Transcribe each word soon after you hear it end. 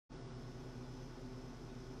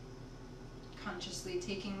Consciously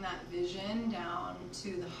taking that vision down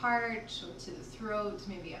to the heart or to the throat,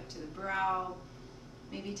 maybe up to the brow,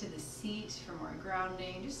 maybe to the seat for more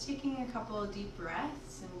grounding. Just taking a couple of deep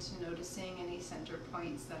breaths into noticing any center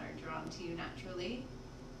points that are drawn to you naturally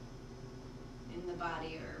in the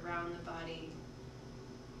body or around the body.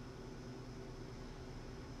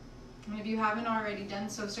 And if you haven't already done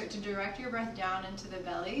so, start to direct your breath down into the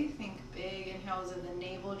belly. Think big inhales of the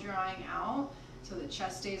navel drawing out so the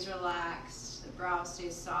chest stays relaxed, the brow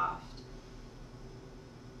stays soft.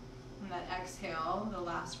 And that exhale, the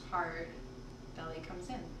last part, belly comes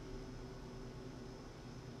in.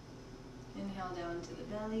 Inhale down to the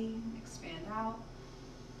belly, expand out.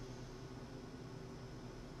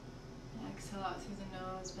 Exhale out through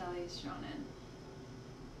the nose, belly is drawn in.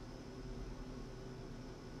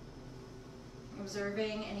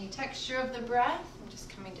 Observing any texture of the breath. I'm just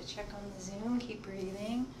coming to check on the Zoom. Keep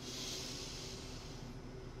breathing.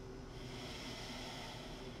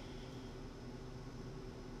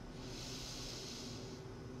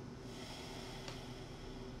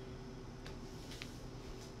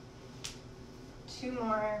 Two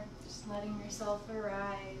more, just letting yourself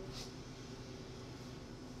arrive.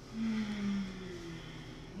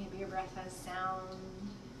 Maybe your breath has sound,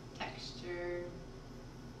 texture.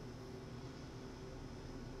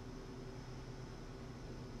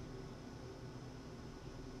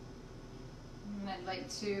 And I'd like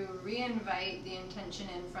to re-invite the intention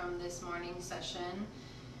in from this morning session,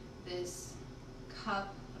 this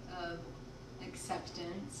cup of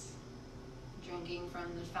acceptance, drinking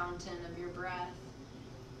from the fountain of your breath,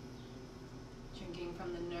 drinking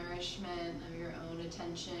from the nourishment of your own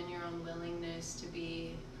attention, your own willingness to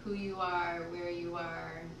be who you are, where you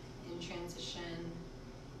are in transition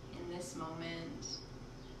in this moment.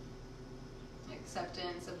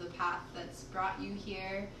 Acceptance of the path that's brought you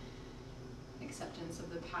here, acceptance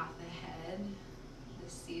of the path ahead, the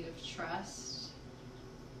seed of trust,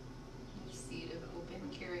 the seed of open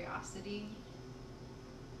curiosity.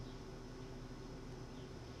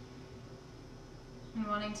 And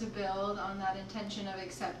wanting to build on that intention of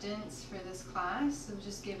acceptance for this class, of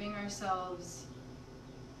just giving ourselves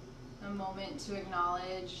a moment to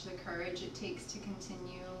acknowledge the courage it takes to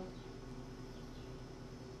continue,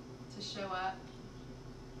 to show up,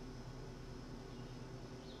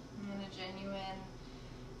 and a genuine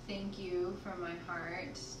thank you from my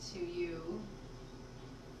heart to you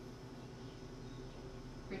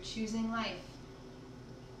for choosing life,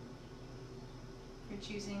 for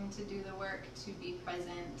choosing to do the work, to be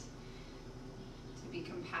present, to be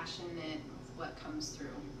compassionate with what comes through.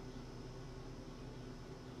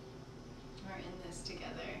 We're in this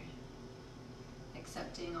together,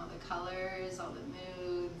 accepting all the colors, all the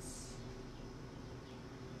moods,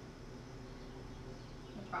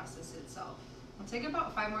 the process itself. We'll take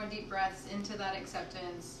about 5 more deep breaths into that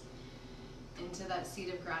acceptance, into that seed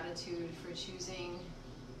of gratitude for choosing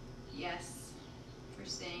yes, for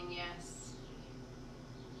saying yes,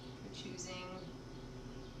 choosing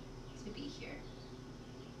to be here.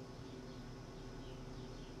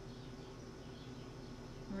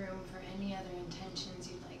 Room for any other intentions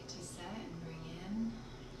you'd like to set and bring in.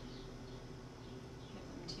 Give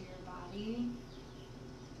them to your body.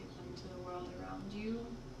 Give them to the world around you.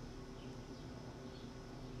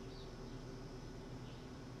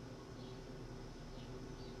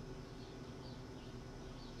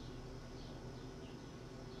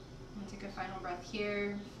 Take a final breath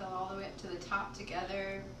here, fill all the way up to the top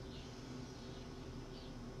together.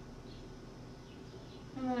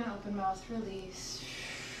 And then an open mouth release.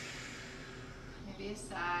 Maybe a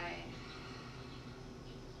sigh.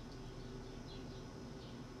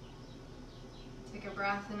 Take a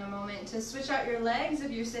breath in a moment to switch out your legs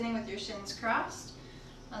if you're sitting with your shins crossed.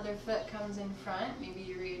 Other foot comes in front. Maybe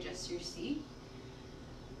you readjust your seat.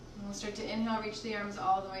 And we'll start to inhale, reach the arms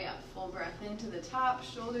all the way up. Full breath into the top,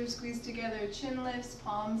 shoulders squeeze together, chin lifts,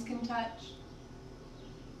 palms can touch.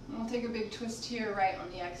 And we'll take a big twist to your right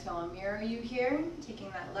on the exhale. I'll mirror you here,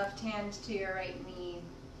 taking that left hand to your right knee.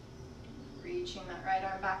 Reaching that right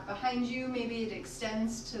arm back behind you. Maybe it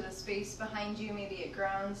extends to the space behind you. Maybe it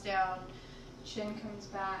grounds down, chin comes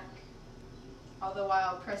back. All the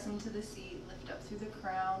while press into the seat, lift up through the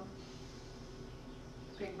crown.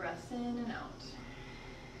 Big breaths in and out.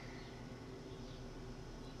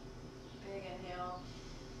 Big inhale.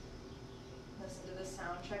 Listen to the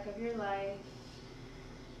soundtrack of your life.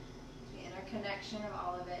 The interconnection of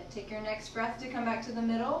all of it. Take your next breath to come back to the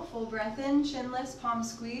middle. Full breath in, chin lifts, palm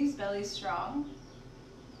squeeze, belly strong.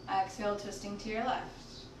 Exhale, twisting to your left.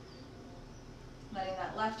 Letting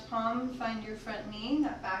that left palm find your front knee.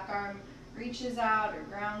 That back arm reaches out or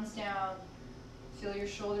grounds down. Feel your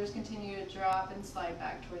shoulders continue to drop and slide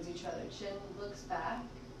back towards each other. Chin looks back.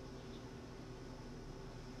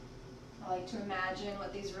 I like to imagine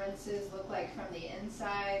what these rinses look like from the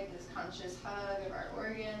inside, this conscious hug of our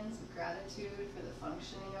organs, of gratitude for the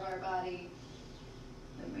functioning of our body,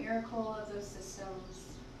 the miracle of those systems.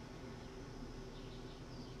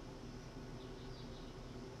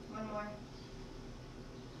 One more.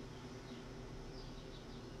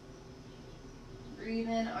 Breathe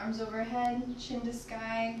in, arms overhead, chin to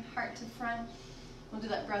sky, heart to front. We'll do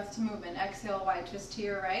that breath to movement. Exhale, wide twist to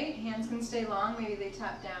your right. Hands can stay long, maybe they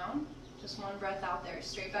tap down. Just one breath out there.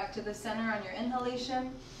 Straight back to the center on your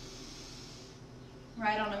inhalation.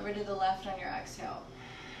 Right on over to the left on your exhale.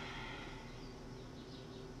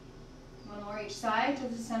 One more each side to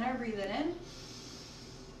the center, breathe it in.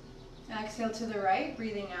 Exhale to the right,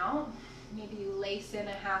 breathing out. Maybe you lace in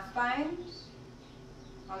a half bind.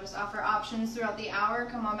 I'll just offer options throughout the hour.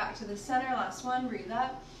 Come on back to the center, last one, breathe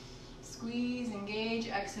up. Squeeze, engage,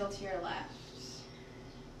 exhale to your left.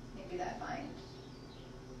 Maybe that bind.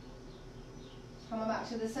 Come on back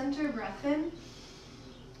to the center, breath in.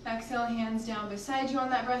 Exhale, hands down beside you on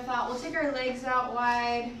that breath out. We'll take our legs out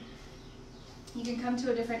wide. You can come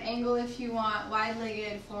to a different angle if you want,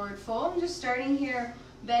 wide-legged forward fold. I'm just starting here,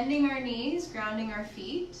 bending our knees, grounding our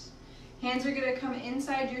feet. Hands are gonna come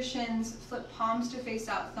inside your shins, flip palms to face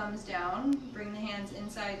out, thumbs down. Bring the hands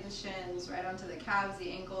inside the shins, right onto the calves,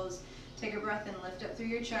 the ankles. Take a breath and lift up through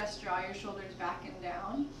your chest, draw your shoulders back and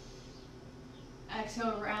down.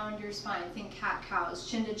 Exhale, round your spine. Think cat-cows,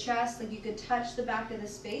 chin to chest, like you could touch the back of the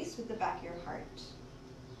space with the back of your heart.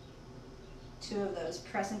 Two of those.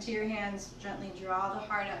 Press into your hands, gently draw the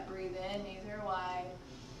heart up, breathe in, knees are wide.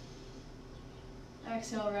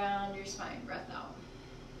 Exhale, round your spine, breath out.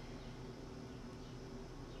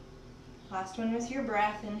 Last one with your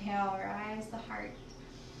breath. Inhale, rise the heart.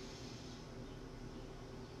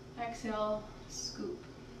 Exhale, scoop.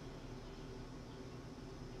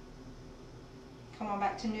 Come on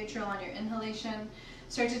back to neutral on your inhalation.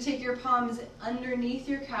 Start to take your palms underneath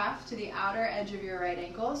your calf to the outer edge of your right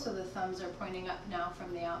ankle, so the thumbs are pointing up now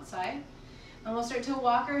from the outside. And we'll start to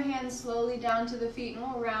walk our hands slowly down to the feet, and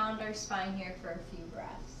we'll round our spine here for a few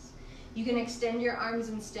breaths. You can extend your arms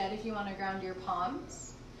instead if you want to ground your palms.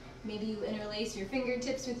 Maybe you interlace your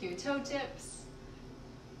fingertips with your toe tips,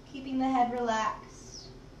 keeping the head relaxed.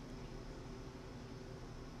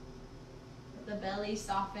 Let the belly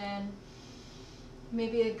soften.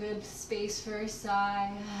 Maybe a good space for a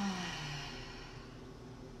sigh.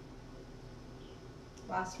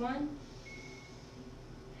 Last one.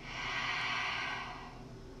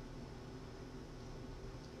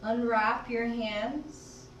 Unwrap your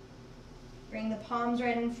hands. Bring the palms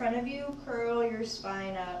right in front of you. Curl your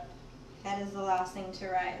spine up. Head is the last thing to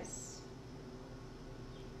rise.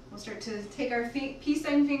 We'll start to take our peace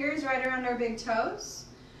sign fingers right around our big toes.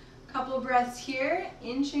 Couple breaths here,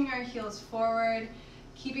 inching our heels forward,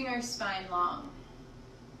 keeping our spine long.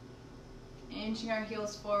 Inching our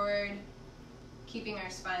heels forward, keeping our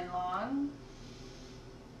spine long.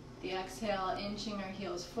 The exhale, inching our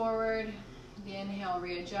heels forward. The inhale,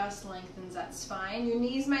 readjust, lengthens that spine. Your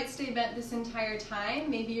knees might stay bent this entire time.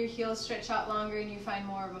 Maybe your heels stretch out longer and you find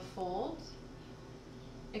more of a fold.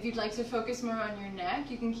 If you'd like to focus more on your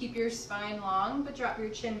neck, you can keep your spine long, but drop your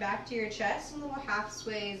chin back to your chest and little half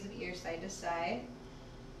sways of ear side to side.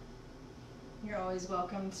 You're always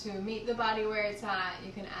welcome to meet the body where it's at.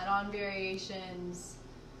 You can add on variations.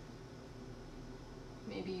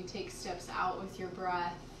 Maybe you take steps out with your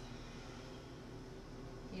breath.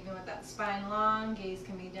 Even with that spine long, gaze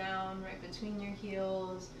can be down right between your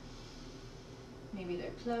heels. Maybe they're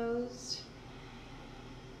closed.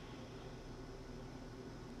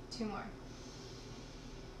 Two more.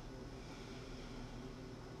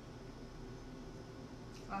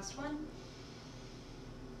 Last one.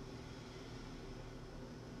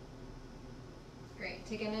 Great.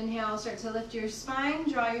 Take an inhale, start to lift your spine,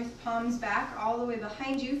 draw your palms back all the way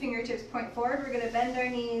behind you, fingertips point forward. We're going to bend our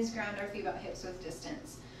knees, ground our feet about hips width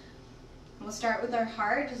distance. We'll start with our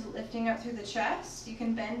heart, just lifting up through the chest. You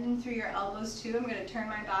can bend in through your elbows too. I'm going to turn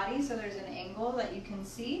my body so there's an angle that you can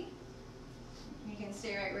see. You can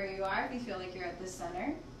stay right where you are if you feel like you're at the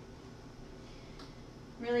center.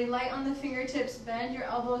 Really light on the fingertips, bend your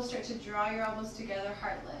elbows, start to draw your elbows together,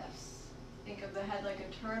 heart lifts. Think of the head like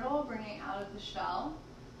a turtle, bringing it out of the shell.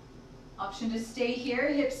 Option to stay here,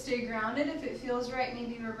 hips stay grounded. If it feels right,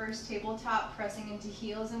 maybe reverse tabletop, pressing into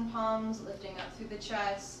heels and palms, lifting up through the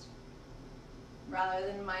chest. Rather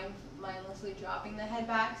than mindlessly dropping the head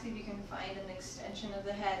back, see if you can find an extension of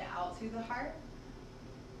the head out through the heart.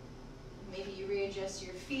 Maybe you readjust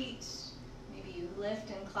your feet, Maybe you lift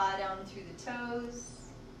and claw down through the toes.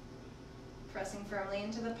 Pressing firmly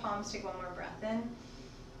into the palms, take one more breath in.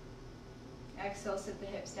 Exhale, sit the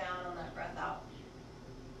hips down on that breath out.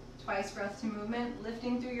 Twice breath to movement,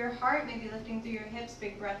 lifting through your heart, maybe lifting through your hips,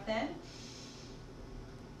 big breath in.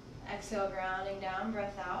 Exhale, grounding down,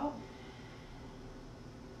 breath out.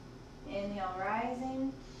 Inhale,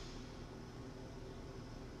 rising.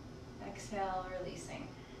 Exhale, releasing.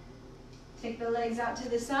 Take the legs out to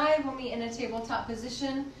the side. We'll meet in a tabletop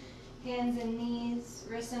position. Hands and knees,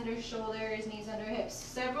 wrists under shoulders, knees under hips.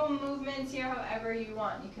 Several movements here, however you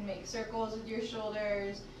want. You can make circles with your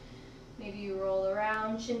shoulders. Maybe you roll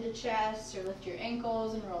around, chin to chest, or lift your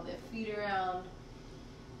ankles and roll the feet around.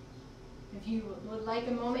 If you would like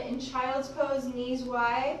a moment in child's pose, knees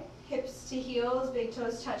wide, hips to heels, big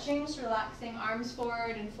toes touching, just relaxing arms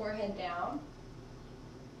forward and forehead down.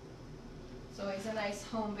 It's always a nice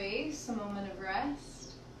home base, a moment of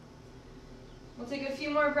rest. We'll take a few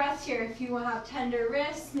more breaths here. If you have tender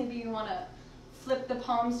wrists, maybe you want to flip the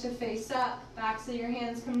palms to face up, backs of your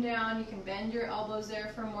hands come down. You can bend your elbows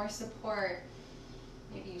there for more support.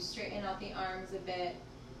 Maybe you straighten out the arms a bit.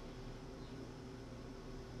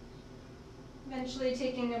 Eventually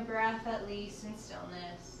taking a breath at least in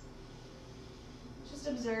stillness. Just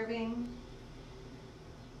observing.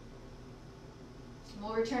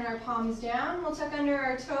 We'll return our palms down. We'll tuck under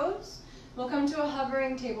our toes. We'll come to a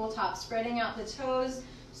hovering tabletop, spreading out the toes,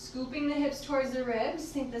 scooping the hips towards the ribs.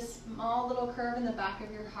 Think this small little curve in the back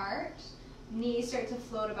of your heart. Knees start to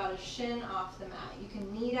float about a shin off the mat. You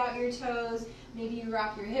can knead out your toes. Maybe you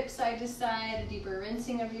rock your hips side to side, a deeper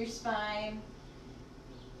rinsing of your spine.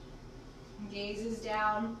 Gaze is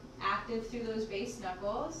down, active through those base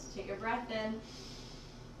knuckles. Take a breath in.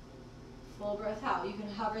 Full breath out. You can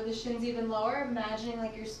hover the shins even lower, imagining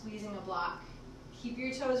like you're squeezing a block. Keep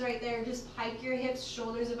your toes right there. Just hike your hips,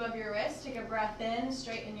 shoulders above your wrists. Take a breath in,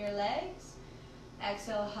 straighten your legs.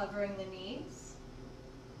 Exhale, hovering the knees.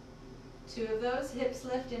 2 of those. Hips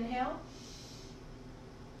lift, inhale.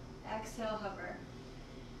 Exhale, hover.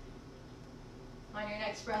 On your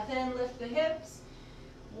next breath in, lift the hips.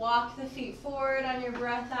 Walk the feet forward on your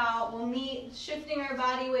breath out. We'll meet, shifting our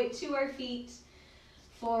body weight to our feet.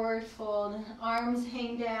 Forward fold, arms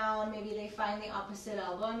hang down, maybe they find the opposite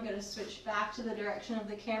elbow. I'm going to switch back to the direction of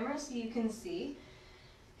the camera so you can see.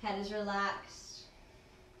 Head is relaxed.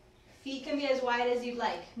 Feet can be as wide as you'd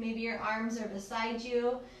like. Maybe your arms are beside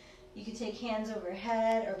you. You can take hands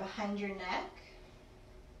overhead or behind your neck.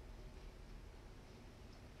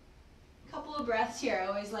 A couple of breaths here. I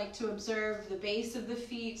always like to observe the base of the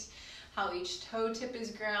feet, how each toe tip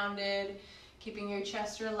is grounded, keeping your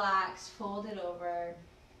chest relaxed, fold it over.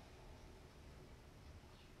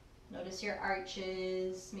 Notice your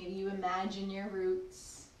arches, maybe you imagine your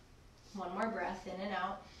roots. One more breath, in and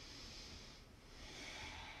out.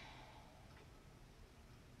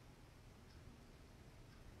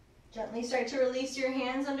 Gently start to release your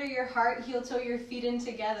hands under your heart, heel toe your feet in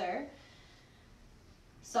together.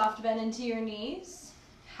 Soft bend into your knees.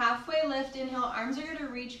 Halfway lift, inhale, arms are going to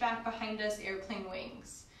reach back behind us, airplane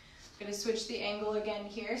wings. I'm going to switch the angle again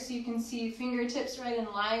here so you can see fingertips right in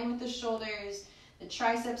line with the shoulders. The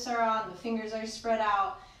triceps are on, the fingers are spread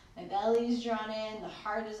out, my belly is drawn in, the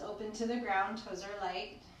heart is open to the ground, toes are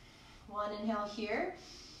light. 1 inhale here.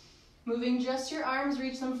 Moving just your arms,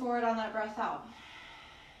 reach them forward on that breath out.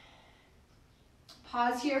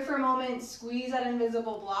 Pause here for a moment, squeeze that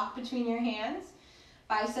invisible block between your hands.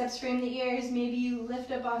 Biceps frame the ears, maybe you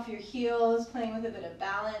lift up off your heels, playing with a bit of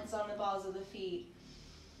balance on the balls of the feet.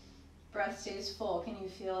 Breath stays full. Can you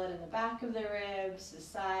feel it in the back of the ribs, the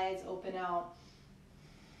sides, open out?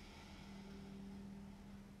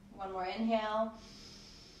 1 more inhale.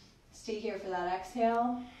 Stay here for that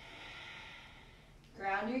exhale.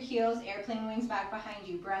 Ground your heels, airplane wings back behind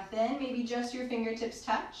you. Breath in, maybe just your fingertips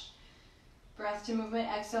touch. Breath to movement,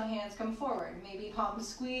 exhale, hands come forward. Maybe palms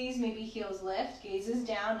squeeze, maybe heels lift. Gaze is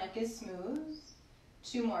down, neck is smooth.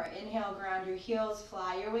 2 more. Inhale, ground your heels,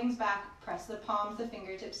 fly your wings back, press the palms, the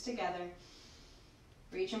fingertips together.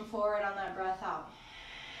 Reach them forward on that breath out.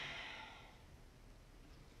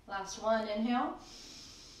 Last 1, inhale.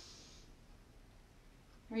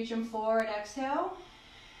 Reach them forward, exhale.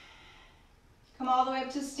 Come all the way up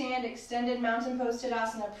to stand, extended mountain pose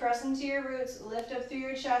Tadasana. Press into your roots, lift up through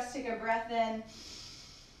your chest, take a breath in.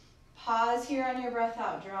 Pause here on your breath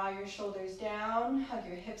out. Draw your shoulders down, hug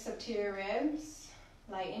your hips up to your ribs.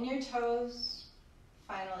 Lighten your toes.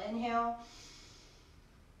 Final inhale.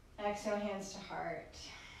 Exhale, hands to heart.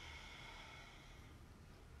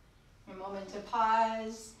 A moment to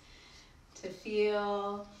pause, to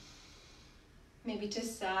feel, maybe to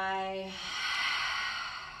sigh.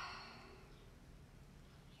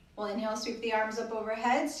 We'll inhale, sweep the arms up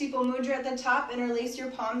overhead. Steeple mudra at the top. Interlace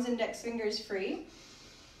your palms, index fingers free.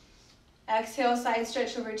 Exhale, side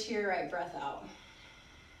stretch over to your right, breath out.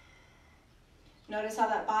 Notice how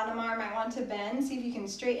that bottom arm might want to bend. See if you can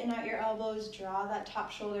straighten out your elbows, draw that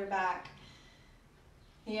top shoulder back.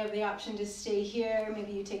 You have the option to stay here.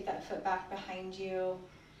 Maybe you take that foot back behind you.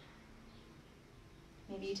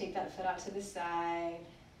 Maybe you take that foot out to the side.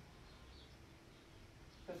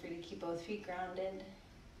 Feel free to keep both feet grounded.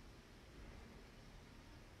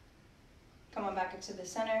 Come on back up to the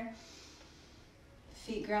center.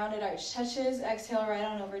 Feet grounded, arch touches. Exhale right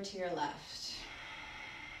on over to your left.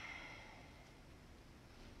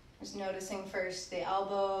 Just noticing first the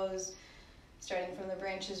elbows, starting from the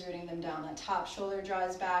branches, rooting them down. That top shoulder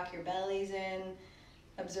draws back, your belly's in.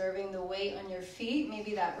 Observing the weight on your feet.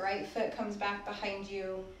 Maybe that right foot comes back behind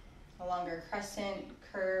you, a longer crescent,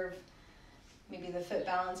 curve. Maybe the foot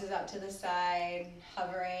balances out to the side,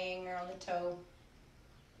 hovering or on the toe.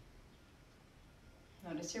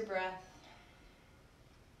 Notice your breath.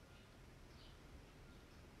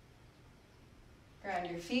 Ground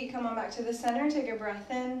your feet, come on back to the center, take a breath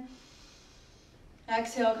in.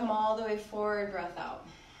 Exhale, come all the way forward, breath out.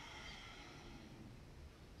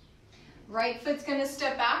 Right foot's gonna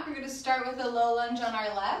step back. We're gonna start with a low lunge on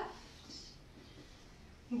our left.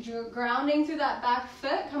 Grounding through that back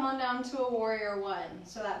foot, come on down to a warrior one.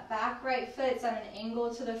 So that back right foot's at an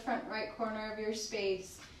angle to the front right corner of your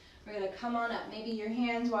space. We're gonna come on up. Maybe your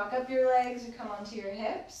hands walk up your legs or come onto your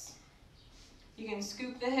hips. You can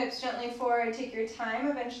scoop the hips gently forward, take your time.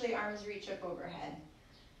 Eventually arms reach up overhead.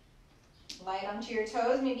 Light onto your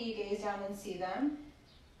toes, maybe you gaze down and see them.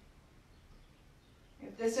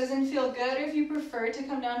 If this doesn't feel good, or if you prefer to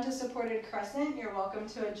come down to supported crescent, you're welcome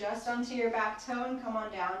to adjust onto your back toe and come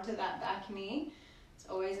on down to that back knee. It's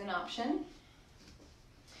always an option.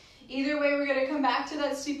 Either way, we're gonna come back to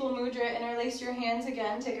that steeple mudra, interlace your hands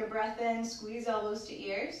again, take a breath in, squeeze elbows to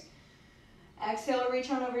ears. Exhale, reach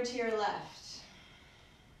on over to your left.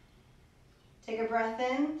 Take a breath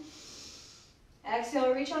in.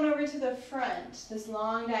 Exhale, reach on over to the front. This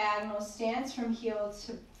long diagonal stance from heel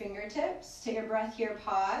to fingertips. Take a breath here,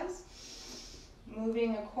 pause.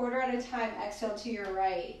 Moving a quarter at a time, exhale to your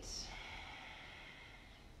right.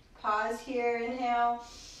 Pause here, inhale.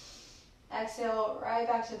 Exhale, right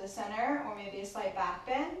back to the center, or maybe a slight back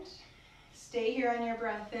bend. Stay here on your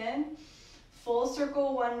breath in. Full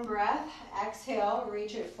circle, one breath. Exhale,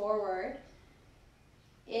 reach it forward.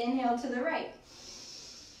 Inhale to the right.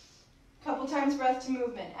 Couple times breath to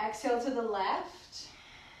movement. Exhale to the left,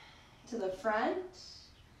 to the front.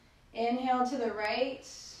 Inhale to the right,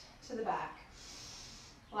 to the back.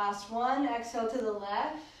 Last one, exhale to the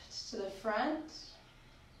left, to the front.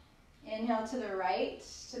 Inhale to the right,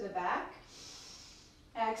 to the back.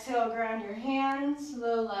 Exhale, ground your hands,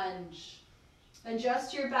 low lunge.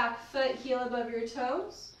 Adjust your back foot, heel above your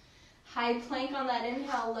toes. High plank on that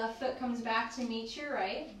inhale, left foot comes back to meet your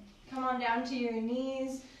right. Come on down to your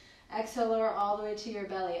knees. Exhale, lower all the way to your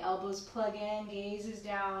belly. Elbows plug in, gaze is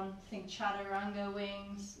down. Think chaturanga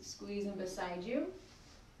wings, squeeze in beside you.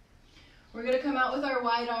 We're gonna come out with our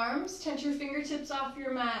wide arms. Tense your fingertips off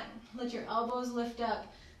your mat. Let your elbows lift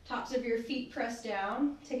up. Tops of your feet press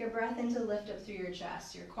down. Take a breath in to lift up through your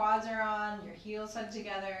chest. Your quads are on, your heels hug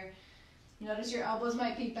together. Notice your elbows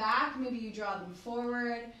might be back. Maybe you draw them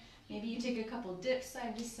forward. Maybe you take a couple dips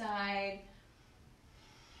side to side.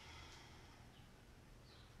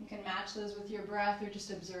 You can match those with your breath or just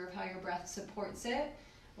observe how your breath supports it.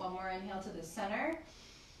 One more inhale to the center.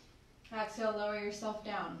 Exhale, lower yourself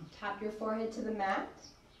down. Tap your forehead to the mat.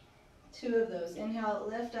 Two of those. Inhale,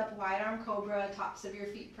 lift up, wide arm cobra, tops of your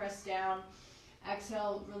feet press down.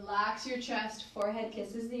 Exhale, relax your chest, forehead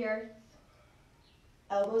kisses the earth.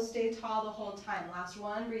 Elbows stay tall the whole time. Last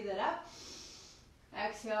one, breathe it up.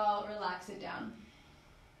 Exhale, relax it down.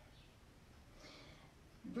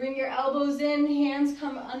 Bring your elbows in, hands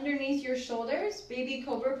come underneath your shoulders. Baby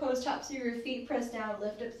cobra pose, tops of your feet press down,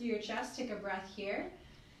 lift up through your chest, take a breath here.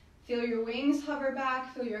 Feel your wings hover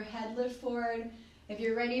back, feel your head lift forward. If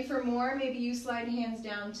you're ready for more, maybe you slide hands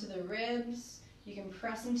down to the ribs. You can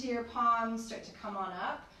press into your palms, start to come on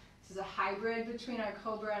up. This is a hybrid between our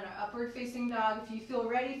cobra and our upward facing dog. If you feel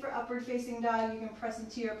ready for upward facing dog, you can press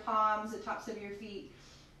into your palms, the tops of your feet.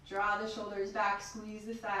 Draw the shoulders back, squeeze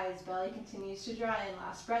the thighs, belly continues to draw in.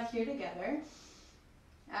 Last breath here together.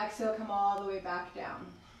 Exhale, come all the way back down.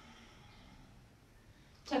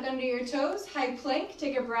 Tuck under your toes, high plank,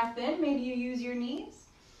 take a breath in, maybe you use your knees.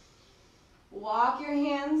 Walk your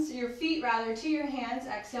hands, your feet rather, to your hands.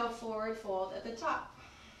 Exhale, forward fold at the top.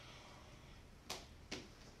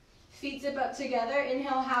 Feet zip up together.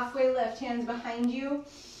 Inhale, halfway lift, hands behind you.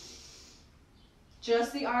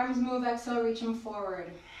 Just the arms move. Exhale, reach them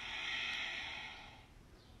forward.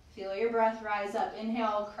 Feel your breath rise up.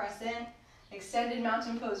 Inhale, crescent. Extended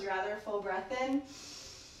mountain pose, rather. Full breath in.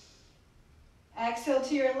 Exhale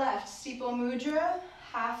to your left. Steeple mudra,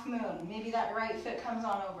 half moon. Maybe that right foot comes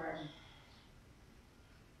on over.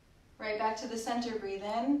 Right back to the center. Breathe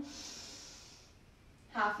in.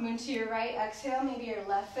 Half moon to your right. Exhale. Maybe your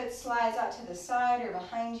left foot slides out to the side or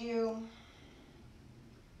behind you.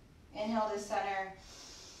 Inhale to center.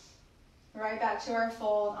 Right back to our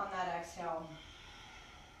fold on that exhale.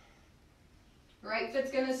 Right foot's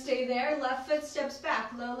going to stay there. Left foot steps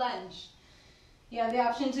back, low lunge. You have the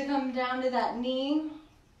option to come down to that knee.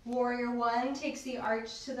 Warrior one takes the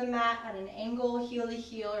arch to the mat at an angle, heel to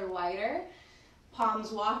heel or wider.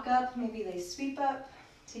 Palms walk up, maybe they sweep up.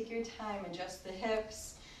 Take your time, adjust the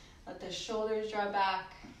hips. Let the shoulders draw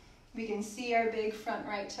back. We can see our big front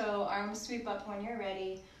right toe. Arms sweep up when you're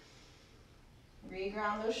ready.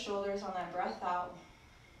 Reground those shoulders on that breath out.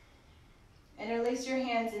 Interlace your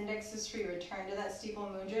hands, index is free. Return to that steeple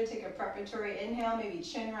mudra. Take a preparatory inhale, maybe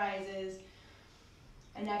chin rises.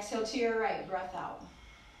 And exhale to your right, breath out.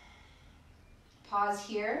 Pause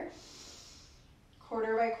here.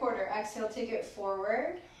 Quarter by quarter. Exhale, take it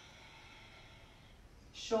forward.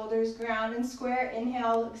 Shoulders ground and square.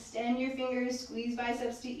 Inhale, extend your fingers, squeeze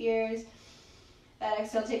biceps to ears. That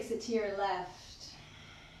exhale takes it to your left.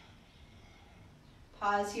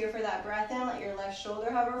 Pause here for that breath in. Let your left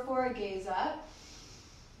shoulder hover forward, gaze up.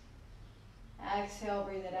 Exhale,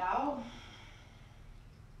 breathe it out.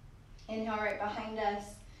 Inhale right behind us.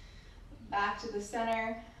 Back to the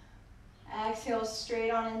center. Exhale straight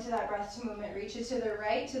on into that breath to movement. Reach it to the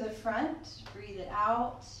right, to the front. Breathe it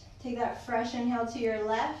out. Take that fresh inhale to your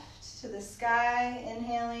left, to the sky.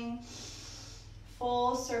 Inhaling.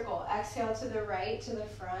 Full circle. Exhale to the right, to the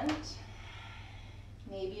front.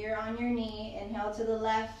 Maybe you're on your knee. Inhale to the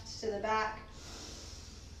left, to the back.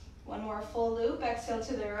 One more full loop. Exhale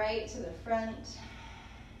to the right, to the front.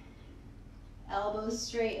 Elbows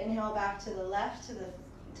straight. Inhale back to the left, to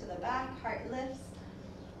the back. Heart lifts.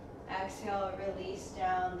 Exhale, release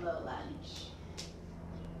down, low lunge.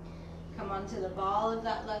 Come onto the ball of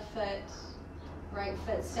that left foot. Right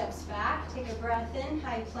foot steps back. Take a breath in,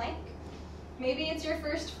 high plank. Maybe it's your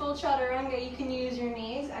first full chaturanga. You can use your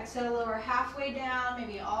knees. Exhale, lower halfway down,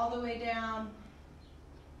 maybe all the way down.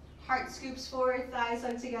 Heart scoops forward, thighs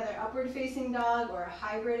hug together. Upward facing dog or a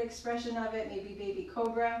hybrid expression of it, maybe baby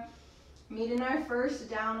cobra. Meet in our first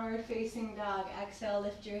downward facing dog. Exhale,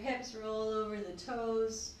 lift your hips, roll over the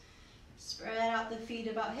toes. Spread out the feet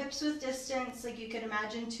about hips width distance. Like you could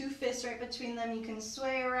imagine two fists right between them. You can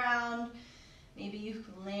sway around. Maybe you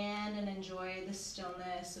can land and enjoy the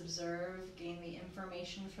stillness, observe, gain the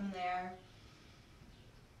information from there.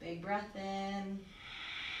 Big breath in.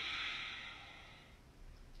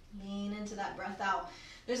 Lean into that breath out.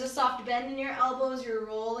 There's a soft bend in your elbows. You're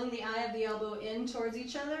rolling the eye of the elbow in towards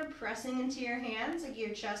each other, pressing into your hands, like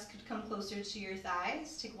your chest could come closer to your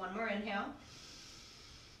thighs. Take one more inhale.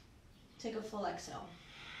 Take a full exhale.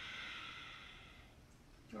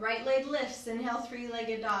 Right leg lifts. Inhale,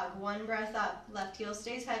 three-legged dog. One breath up. Left heel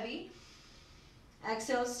stays heavy.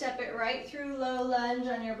 Exhale, step it right through low lunge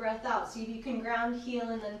on your breath out. See if you can ground heel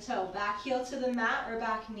and then toe. Back heel to the mat or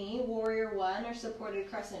back knee. Warrior one or supported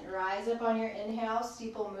crescent. Rise up on your inhale.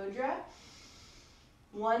 Steeple mudra.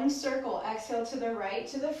 One circle. Exhale to the right,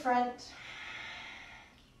 to the front.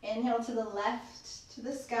 Inhale to the left, to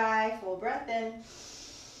the sky. Full breath in.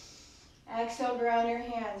 Exhale, ground your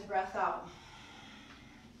hands. Breath out.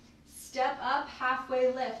 Step up,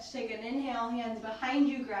 halfway lift. Take an inhale, hands behind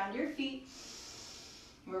you, ground your feet.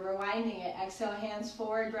 We're rewinding it. Exhale, hands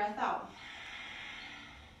forward, breath out.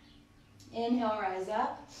 Inhale, rise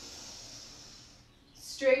up.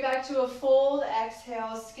 Straight back to a fold.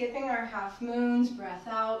 Exhale, skipping our half moons, breath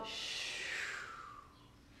out.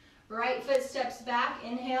 Right foot steps back,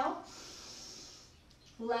 inhale.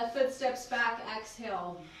 Left foot steps back,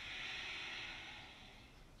 exhale.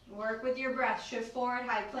 Work with your breath. Shift forward,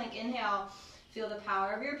 high plank. Inhale. Feel the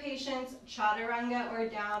power of your patience. Chaturanga or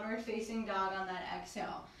downward facing dog on that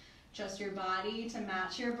exhale. Adjust your body to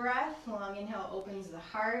match your breath. Long inhale opens the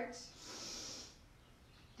heart.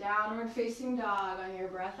 Downward facing dog on your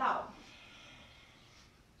breath out.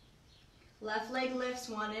 Left leg lifts,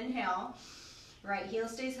 one inhale. Right heel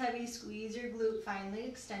stays heavy. Squeeze your glute. Find the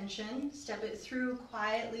extension. Step it through,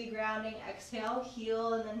 quietly grounding. Exhale,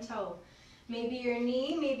 heel and then toe. Maybe your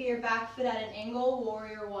knee, maybe your back foot at an angle,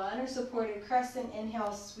 warrior one, or supported crescent.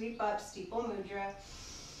 Inhale, sweep up, steeple mudra.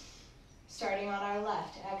 Starting on our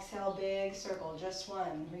left, exhale, big circle, just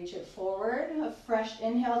one. Reach it forward. A fresh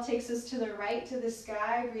inhale takes us to the right, to the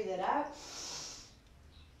sky. Breathe it up.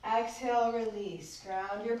 Exhale, release.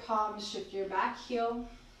 Ground your palms, shift your back heel.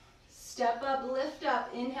 Step up, lift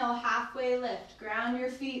up. Inhale, halfway lift. Ground your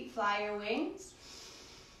feet, fly your wings.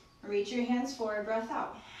 Reach your hands forward, breath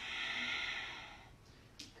out.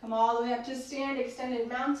 Come all the way up to stand, extended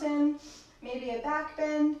mountain, maybe a back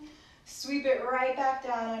bend. Sweep it right back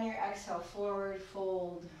down on your exhale, forward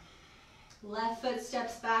fold. Left foot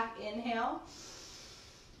steps back, inhale.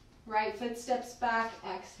 Right foot steps back,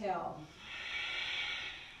 exhale.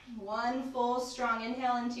 One full strong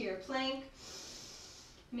inhale into your plank.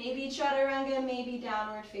 Maybe chaturanga, maybe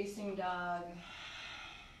downward facing dog.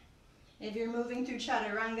 If you're moving through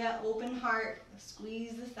chaturanga, open heart,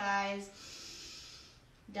 squeeze the thighs.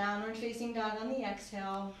 Downward facing dog on the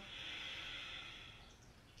exhale.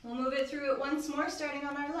 We'll move it through it once more, starting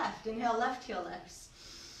on our left. Inhale, left heel lifts.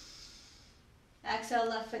 Exhale,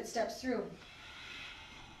 left foot steps through.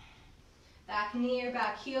 Back knee or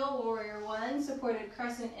back heel, warrior one, supported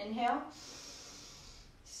crescent, inhale.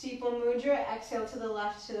 Steeple mudra, exhale to the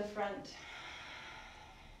left, to the front.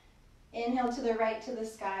 Inhale to the right, to the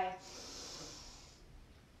sky.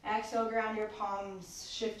 Exhale, ground your palms,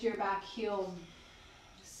 shift your back heel.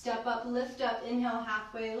 Step up, lift up, inhale,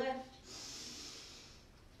 halfway lift.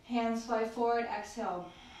 Hands fly forward, exhale.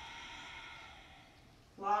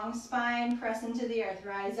 Long spine, press into the earth,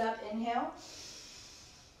 rise up, inhale.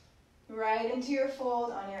 Right into your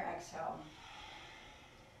fold on your exhale.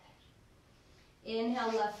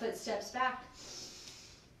 Inhale, left foot steps back.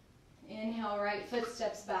 Inhale, right foot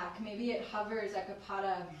steps back. Maybe it hovers,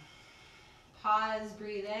 Ekapada. Pause,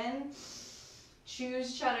 breathe in.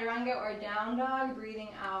 Choose chaturanga or down dog, breathing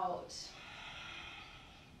out.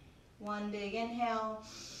 One big inhale.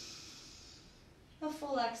 A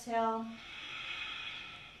full exhale.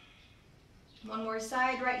 One more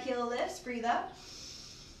side, right heel lifts, breathe up.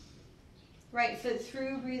 Right foot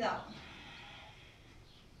through, breathe out.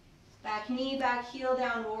 Back knee, back heel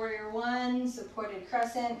down, warrior one, supported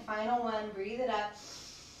crescent, final one, breathe it up.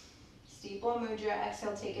 Steeple mudra,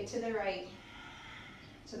 exhale, take it to the right,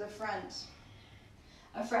 to the front.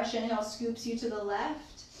 A fresh inhale scoops you to the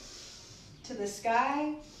left, to the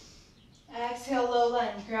sky. Exhale, low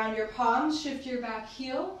lunge, ground your palms, shift your back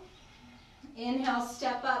heel. Inhale,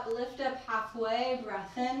 step up, lift up halfway,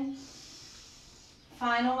 breath in.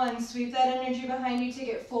 Final one, sweep that energy behind you to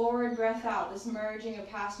get forward, breath out. This merging of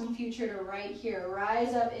past and future to right here.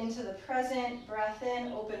 Rise up into the present, breath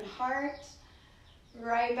in, open heart.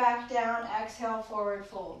 Right back down, exhale, forward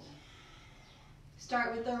fold.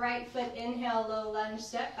 Start with the right foot, inhale, low lunge,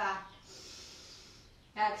 step back.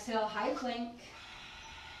 Exhale, high plank.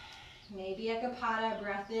 Maybe Ekapada,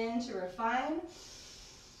 breath in to refine.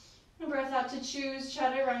 And breath out to choose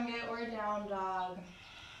chaturanga or down dog.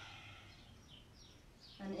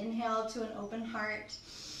 An inhale to an open heart.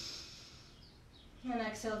 And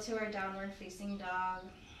exhale to our downward facing dog.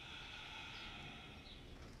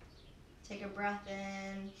 Take a breath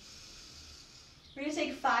in. We're going to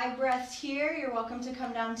take 5 breaths here. You're welcome to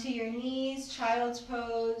come down to your knees, child's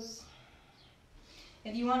pose.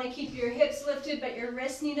 If you want to keep your hips lifted but your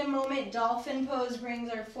wrists need a moment, dolphin pose brings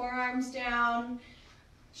our forearms down.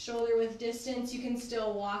 Shoulder width distance, you can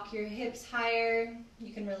still walk your hips higher.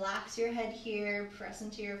 You can relax your head here, press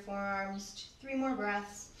into your forearms. 3 more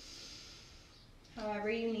breaths, however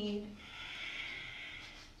you need.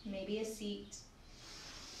 Maybe a seat,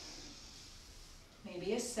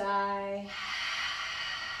 maybe a sigh.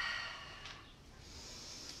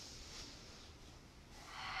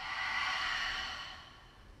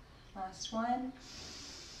 Last one.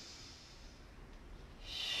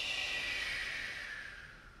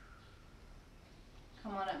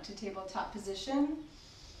 Come on up to tabletop position.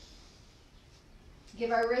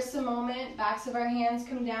 Give our wrists a moment. Backs of our hands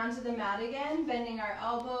come down to the mat again. Bending our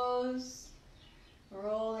elbows.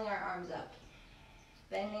 Rolling our arms up.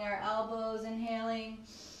 Bending our elbows, inhaling.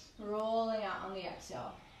 Rolling out on the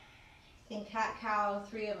exhale. Think cat-cow,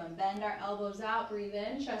 3 of them. Bend our elbows out. Breathe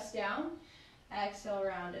in, chest down. Exhale,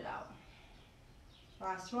 round it out.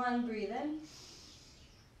 Last one, breathe in.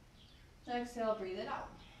 Exhale, breathe it out.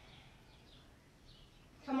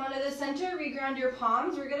 Come on to the center, reground your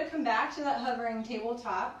palms. We're going to come back to that hovering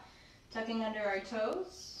tabletop, tucking under our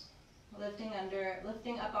toes, lifting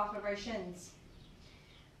up off of our shins.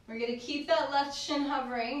 We're going to keep that left shin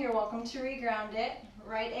hovering. You're welcome to reground it.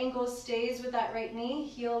 Right ankle stays with that right knee.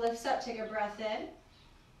 Heel lifts up, take a breath in.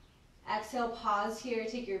 Exhale, pause here,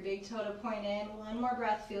 take your big toe to point in. 1 more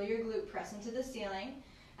breath, feel your glute press into the ceiling.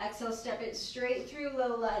 Exhale, step it straight through,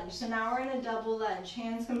 low lunge. So now we're in a double lunge.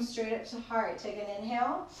 Hands come straight up to heart. Take an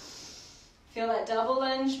inhale. Feel that double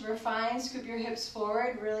lunge, refine, scoop your hips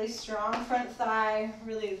forward, really strong front thigh,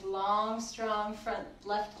 really long, strong front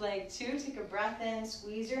left leg too. Take a breath in,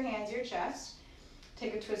 squeeze your hands, your chest.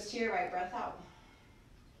 Take a twist to your right, breath out.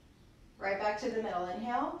 Right back to the middle,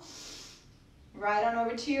 inhale. Right on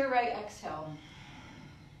over to your right, exhale.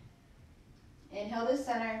 Inhale to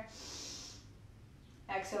center,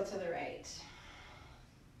 exhale to the right.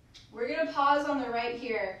 We're gonna pause on the right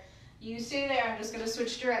here. You stay there, I'm just gonna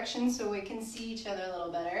switch directions so we can see each other a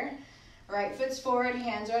little better. Right foot's forward,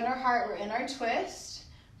 hands are on our heart, we're in our twist.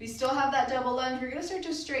 We still have that double lunge, we're gonna start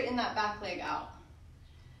to straighten that back leg out.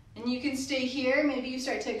 And you can stay here, maybe you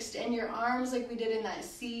start to extend your arms like we did in that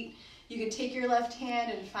seat. You could take your left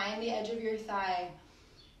hand and find the edge of your thigh.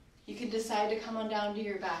 You could decide to come on down to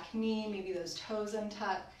your back knee, maybe those toes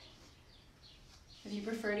untuck. If you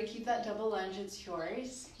prefer to keep that double lunge, it's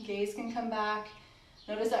yours. Gaze can come back.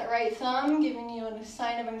 Notice that right thumb giving you a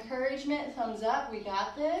sign of encouragement. Thumbs up, we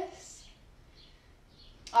got this.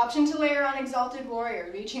 Option to layer on Exalted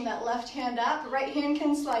Warrior. Reaching that left hand up. Right hand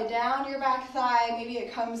can slide down your back thigh. Maybe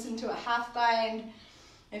it comes into a half bind.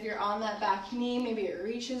 If you're on that back knee, maybe it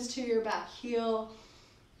reaches to your back heel.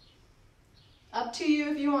 Up to you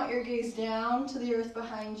if you want your gaze down to the earth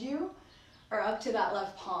behind you or up to that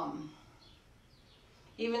left palm.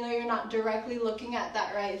 Even though you're not directly looking at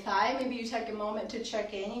that right thigh, maybe you take a moment to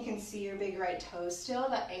check in. You can see your big right toe still.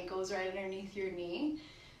 That ankle's right underneath your knee.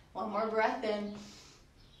 One more breath in.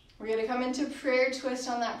 We're going to come into prayer twist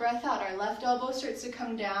on that breath out. Our left elbow starts to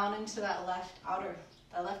come down into that left outer.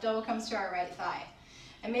 That left elbow comes to our right thigh.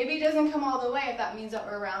 And maybe it doesn't come all the way. If that means that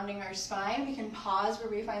we're rounding our spine, we can pause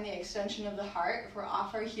where we find the extension of the heart. If we're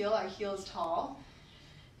off our heel's tall.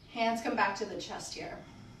 Hands come back to the chest here.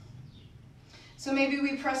 So maybe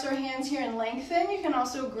we press our hands here and lengthen. You can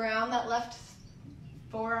also ground that left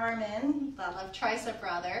forearm in, that left tricep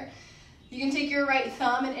rather. You can take your right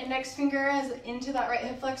thumb and index finger into that right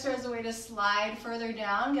hip flexor as a way to slide further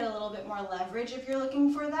down, get a little bit more leverage if you're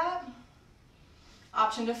looking for that.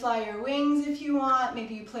 Option to fly your wings if you want.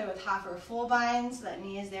 Maybe you play with half or full binds. That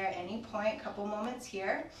knee is there at any point. Couple moments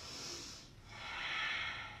here.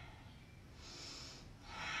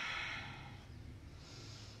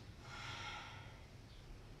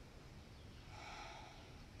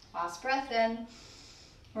 Last breath in.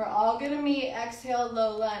 We're all going to meet. Exhale,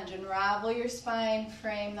 low lunge. Unravel your spine,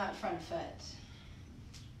 frame that front foot.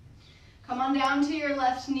 Come on down to your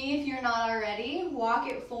left knee if you're not already. Walk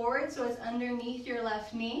it forward so it's underneath your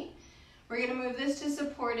left knee. We're going to move this to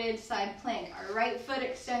supported side plank. Our right foot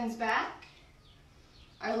extends back.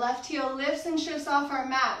 Our left heel lifts and shifts off our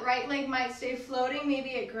mat. Right leg might stay floating,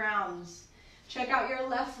 maybe it grounds. Check out your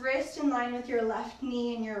left wrist in line with your left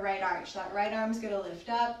knee and your right arch. That right arm's going to lift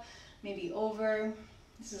up, maybe over.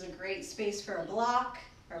 This is a great space for a block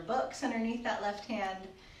or books underneath that left hand.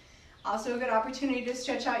 Also a good opportunity to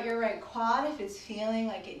stretch out your right quad if it's feeling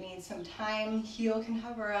like it needs some time. Heel can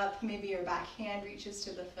hover up, maybe your back hand reaches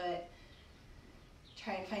to the foot.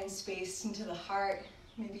 Try and find space into the heart.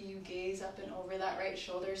 Maybe you gaze up and over that right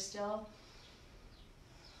shoulder still.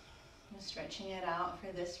 I'm stretching it out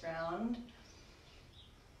for this round.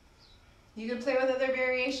 You could play with other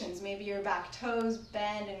variations. Maybe your back toes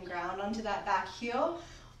bend and ground onto that back heel,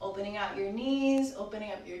 opening out your knees,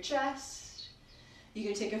 opening up your chest. You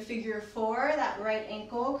could take a figure four, that right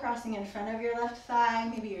ankle crossing in front of your left thigh,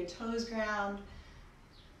 maybe your toes ground.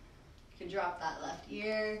 You could drop that left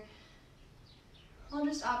ear. All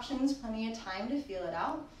just options, plenty of time to feel it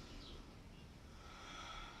out.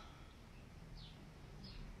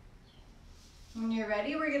 When you're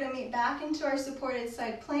ready, we're going to meet back into our supported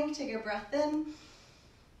side plank. Take a breath in.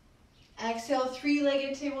 Exhale,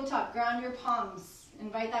 three-legged tabletop. Ground your palms.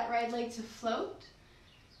 Invite that right leg to float.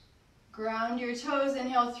 Ground your toes.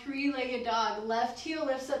 Inhale, three-legged dog. Left heel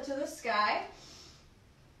lifts up to the sky.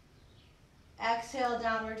 Exhale,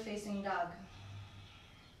 downward facing dog.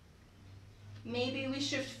 Maybe we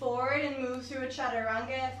shift forward and move through a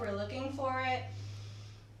chaturanga if we're looking for it.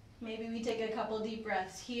 Maybe we take a couple deep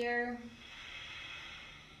breaths here.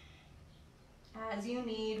 As you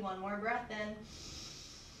need, one more breath in.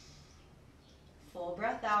 Full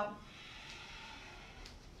breath out.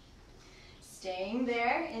 Staying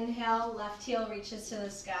there, inhale, left heel reaches to the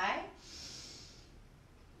sky.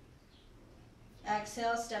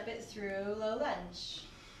 Exhale, step it through, low lunge.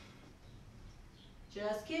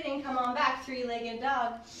 Just kidding, come on back, three-legged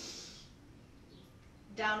dog.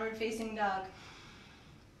 Downward facing dog.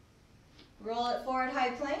 Roll it forward,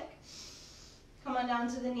 high plank. Come on down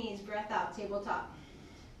to the knees, breath out, tabletop.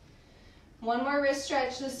 One more wrist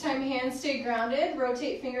stretch, this time hands stay grounded.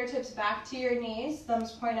 Rotate fingertips back to your knees,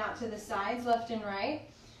 thumbs point out to the sides, left and right.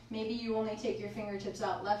 Maybe you only take your fingertips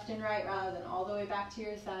out left and right rather than all the way back to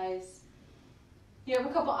your thighs. You have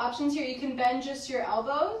a couple options here. You can bend just your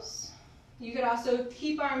elbows. You could also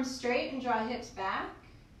keep arms straight and draw hips back.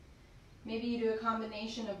 Maybe you do a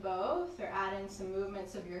combination of both, or add in some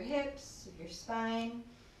movements of your hips, of your spine.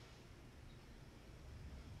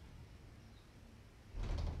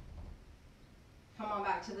 Come on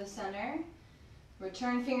back to the center.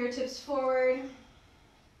 Return fingertips forward.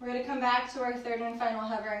 We're going to come back to our third and final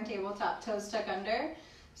hovering tabletop. Toes tuck under.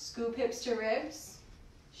 Scoop hips to ribs.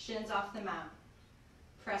 Shins off the mat.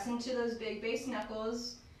 Press into those big base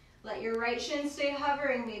knuckles. Let your right shin stay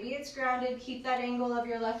hovering. Maybe it's grounded. Keep that angle of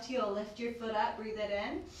your left heel. Lift your foot up. Breathe it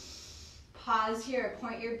in. Pause here.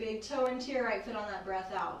 Point your big toe into your right foot on that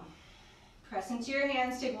breath out. Press into your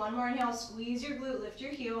hands. Take one more inhale. Squeeze your glute. Lift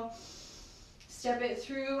your heel. Step it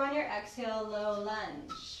through on your exhale. Low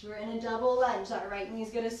lunge. We're in a double lunge. That right knee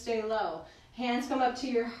is going to stay low. Hands come up to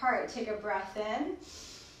your heart. Take a breath in.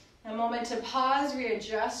 A moment to pause,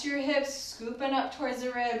 readjust your hips, scooping up towards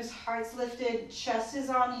the ribs, heart's lifted, chest is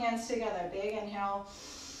on, hands together. Big inhale,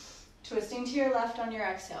 twisting to your left on your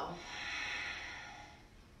exhale.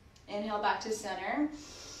 Inhale back to center.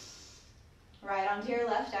 Right onto your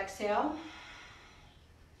left, exhale.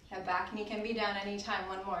 That back knee can be down anytime.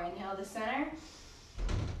 One more, inhale to center.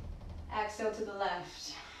 Exhale to the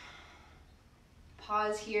left.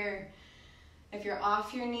 Pause here. If you're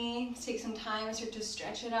off your knee, take some time, start to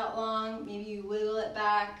stretch it out long. Maybe you wiggle it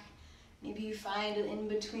back. Maybe you find an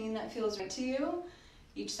in-between that feels right to you.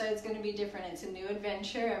 Each side's going to be different. It's a new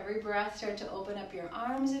adventure. Every breath, start to open up your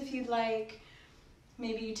arms if you'd like.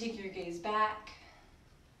 Maybe you take your gaze back.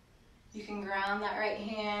 You can ground that right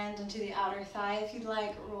hand into the outer thigh if you'd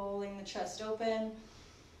like, rolling the chest open.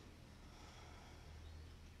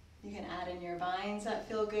 You can add in your vines that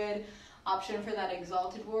feel good. Option for that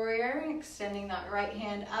exalted warrior, extending that right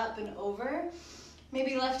hand up and over.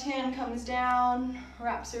 Maybe left hand comes down,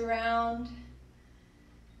 wraps around.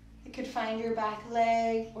 It could find your back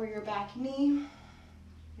leg or your back knee,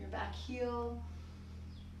 your back heel.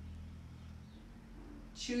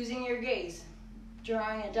 Choosing your gaze,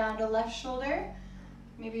 drawing it down to left shoulder,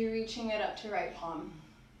 maybe reaching it up to right palm.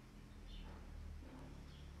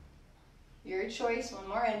 Your choice, one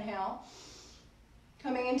more inhale.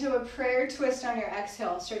 Coming into a prayer twist on your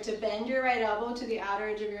exhale. Start to bend your right elbow to the outer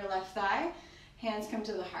edge of your left thigh. Hands come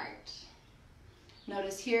to the heart.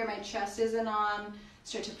 Notice here my chest isn't on.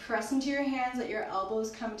 Start to press into your hands, let your elbows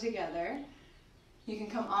come together. You can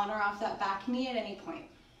come on or off that back knee at any point.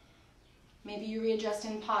 Maybe you readjust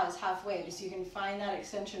and pause halfway just so you can find that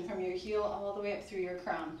extension from your heel all the way up through your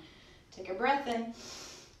crown. Take a breath in.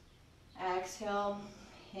 Exhale,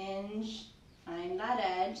 hinge. Find that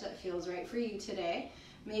edge that feels right for you today.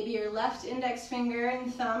 Maybe your left index finger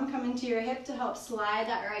and thumb come into your hip to help slide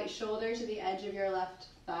that right shoulder to the edge of your left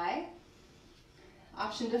thigh.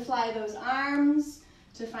 Option to fly those arms,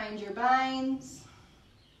 to find your binds.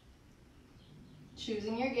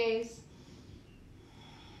 Choosing your gaze.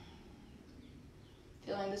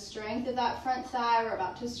 Feeling the strength of that front thigh. We're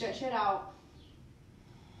about to stretch it out.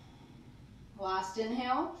 Last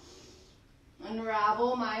inhale.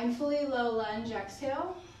 Unravel mindfully, low lunge,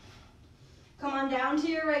 exhale. Come on down to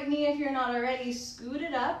your right knee if you're not already. Scoot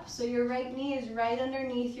it up so your right knee is right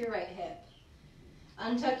underneath your right hip.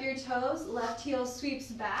 Untuck your toes, left heel sweeps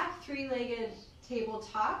back, three-legged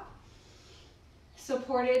tabletop.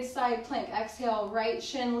 Supported side plank. Exhale, right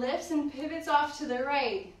shin lifts and pivots off to the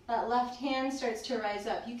right. That left hand starts to rise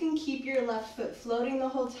up. You can keep your left foot floating the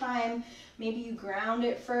whole time. Maybe you ground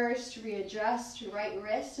it first, readjust, right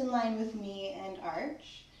wrist in line with knee and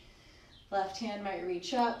arch. Left hand might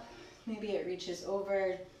reach up, maybe it reaches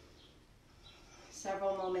over.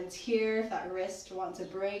 Several moments here. If that wrist wants a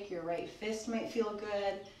break, your right fist might feel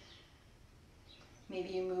good. Maybe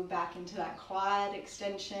you move back into that quad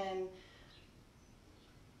extension.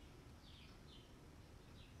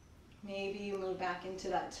 Maybe you move back into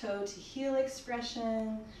that toe to heel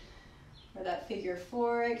expression or that figure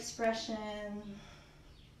four expression.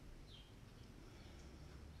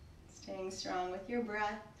 Staying strong with your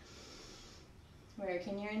breath. Where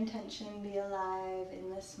can your intention be alive in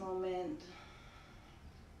this moment?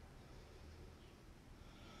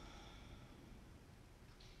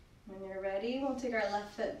 When you're ready, we'll take our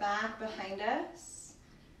left foot back behind us.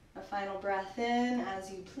 A final breath in as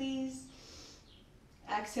you please.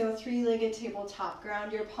 Exhale, three-legged tabletop.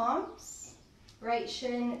 Ground your palms. Right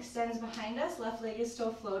shin extends behind us. Left leg is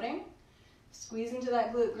still floating. Squeeze into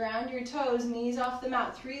that glute. Ground your toes. Knees off the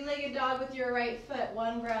mat. Three-legged dog with your right foot.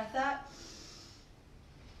 One breath up.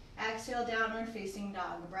 Exhale, downward facing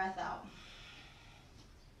dog. Breath out.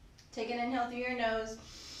 Take an inhale through your nose.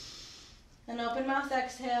 And open mouth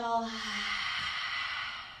exhale.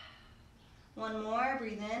 One more,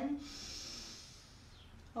 breathe in.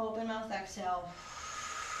 Open mouth exhale.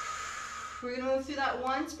 We're gonna move through that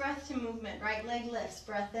once, breath to movement. Right leg lifts,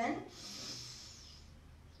 breath in.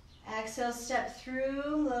 Exhale, step through,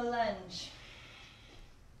 low lunge.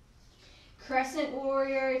 Crescent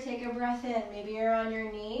warrior, take a breath in. Maybe you're on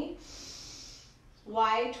your knee.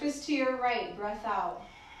 Wide twist to your right, breath out.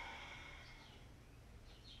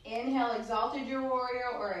 Inhale, exalted your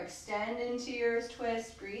warrior or extend into your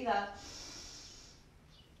twist, breathe up.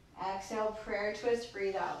 Exhale, prayer twist,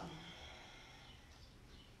 breathe out.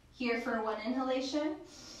 Here for one inhalation.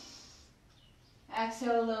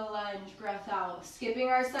 Exhale, low lunge, breath out. Skipping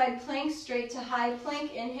our side plank, straight to high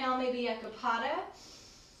plank. Inhale, maybe Ekapada.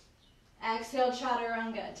 Exhale,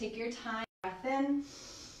 Chaturanga. Take your time, breath in.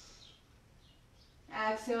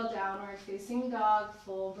 Exhale, downward facing dog,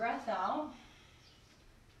 full breath out.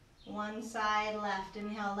 One side, left,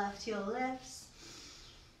 inhale, left heel lifts.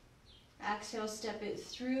 Exhale, step it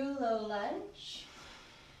through, low lunge.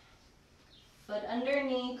 Foot under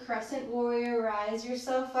knee, crescent warrior, rise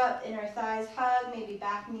yourself up, inner thighs hug, maybe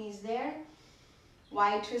back knees there.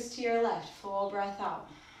 Wide twist to your left, full breath out.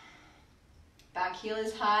 Back heel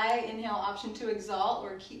is high, inhale, option to exalt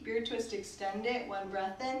or keep your twist, extend it, one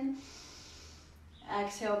breath in.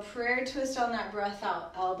 Exhale, prayer twist on that breath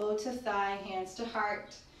out, elbow to thigh, hands to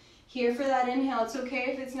heart. Here for that inhale, it's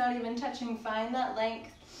okay if it's not even touching, find that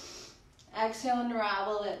length. Exhale,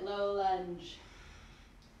 unravel it, low lunge.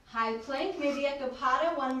 High plank, maybe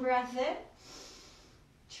Ekapada, one breath in.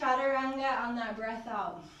 Chaturanga on that breath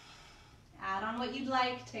out. Add on what you'd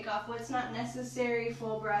like, take off what's not necessary,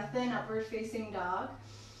 full breath in, upward facing dog.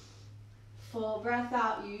 Full breath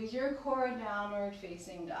out, use your core, downward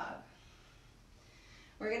facing dog.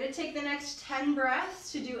 We're gonna take the next 10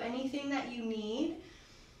 breaths to do anything that you need.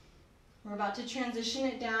 We're about to transition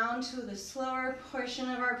it down to the slower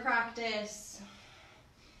portion of our practice.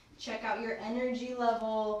 Check out your energy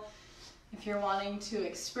level. If you're wanting to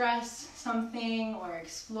express something or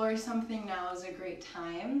explore something, now is a great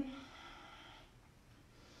time.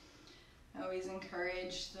 I always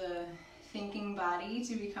encourage the thinking body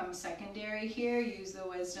to become secondary here. Use the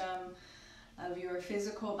wisdom of your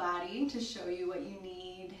physical body to show you what you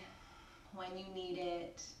need, when you need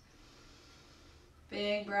it.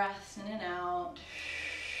 Big breaths in and out,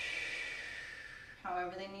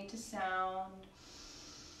 however they need to sound.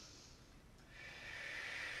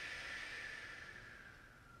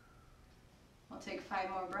 We'll take 5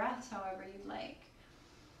 more breaths, however you'd like.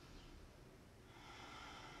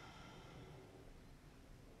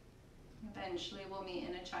 Eventually we'll meet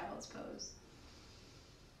in a child's pose.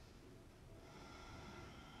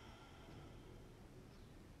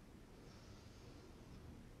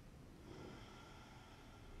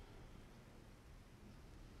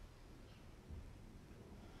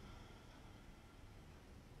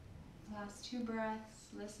 Last 2 breaths,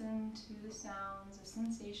 listen to the sounds, the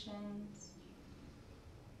sensations.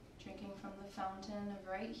 Drinking from the fountain of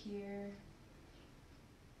right here.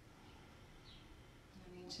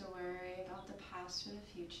 No need to worry about the past or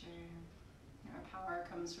the future. Our power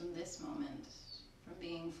comes from this moment, from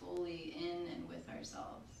being fully in and with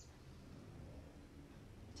ourselves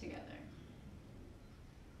together.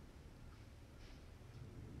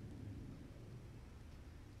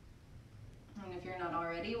 And if you're not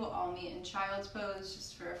already, we'll all meet in child's pose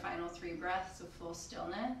just for a final 3 breaths of full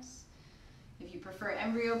stillness. If you prefer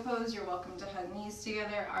embryo pose, you're welcome to hug knees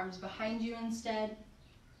together, arms behind you instead.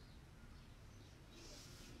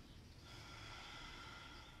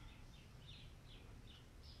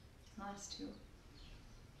 Last 2.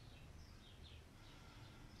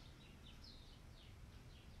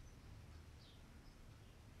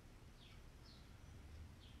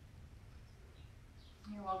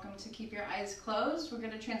 You're welcome to keep your eyes closed. We're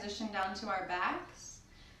going to transition down to our backs.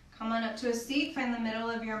 Come on up to a seat, find the middle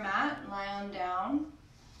of your mat, lie on down.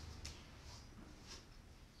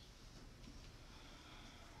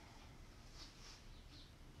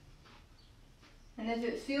 And if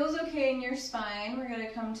it feels okay in your spine, we're going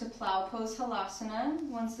to come to plow pose halasana.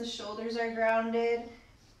 Once the shoulders are grounded,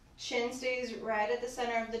 chin stays right at the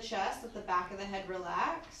center of the chest, let the back of the head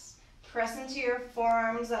relax. Press into your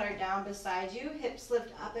forearms that are down beside you, hips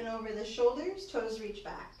lift up and over the shoulders, toes reach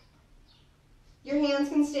back. Your hands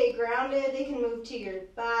can stay grounded, they can move to your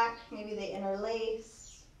back, maybe they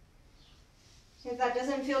interlace. If that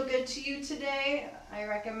doesn't feel good to you today, I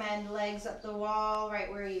recommend legs up the wall,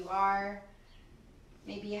 right where you are.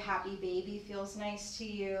 Maybe a happy baby feels nice to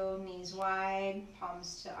you, knees wide,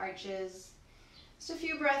 palms to arches. Just a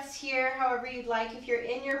few breaths here, however you'd like. If you're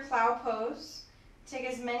in your plow pose, Take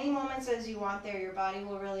as many moments as you want there. Your body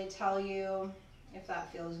will really tell you if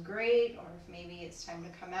that feels great or if maybe it's time to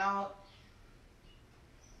come out.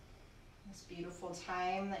 This beautiful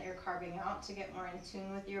time that you're carving out to get more in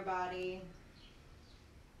tune with your body,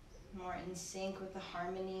 more in sync with the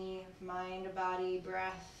harmony of mind, body,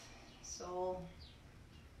 breath, soul.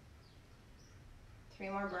 3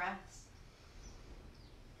 more breaths.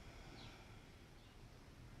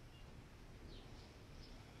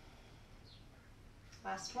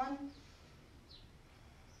 Last one.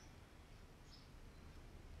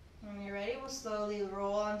 When you're ready, we'll slowly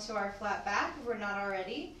roll onto our flat back if we're not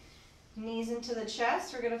already. Knees into the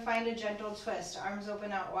chest. We're going to find a gentle twist. Arms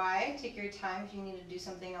open out wide. Take your time if you need to do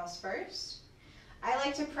something else first. I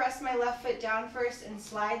like to press my left foot down first and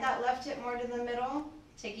slide that left hip more to the middle,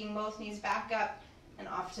 taking both knees back up and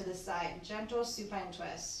off to the side. Gentle supine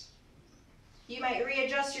twist. You might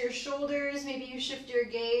readjust your shoulders. Maybe you shift your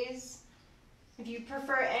gaze. If you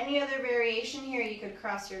prefer any other variation here, you could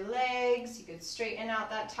cross your legs, you could straighten out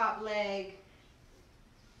that top leg.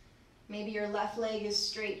 Maybe your left leg is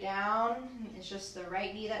straight down, it's just the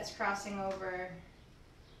right knee that's crossing over.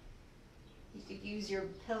 You could use your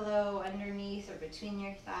pillow underneath or between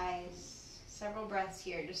your thighs. Several breaths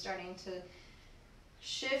here, just starting to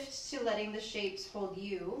shift to letting the shapes hold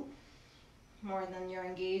you more than your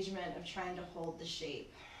engagement of trying to hold the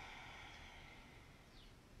shape.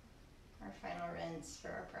 Our final rinse for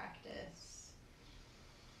our practice.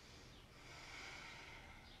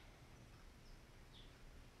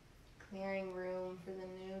 Clearing room for the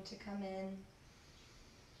new to come in.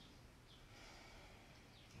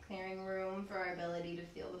 Clearing room for our ability to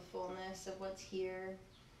feel the fullness of what's here.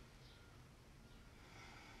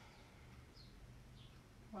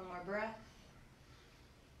 One more breath.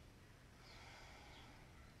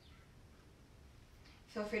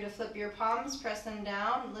 Feel free to flip your palms, press them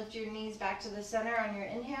down, lift your knees back to the center on your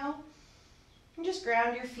inhale, and just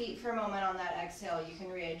ground your feet for a moment on that exhale. You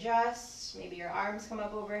can readjust, maybe your arms come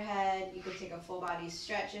up overhead, you could take a full body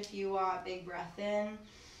stretch if you want, big breath in,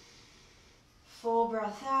 full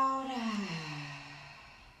breath out.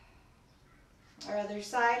 Our other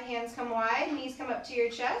side, hands come wide, knees come up to your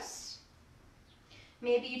chest.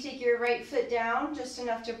 Maybe you take your right foot down, just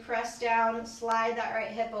enough to press down, slide that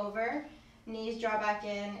right hip over. Knees draw back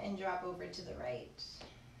in and drop over to the right.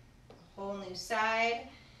 A whole new side.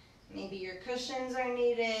 Maybe your cushions are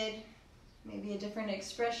needed. Maybe a different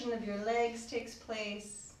expression of your legs takes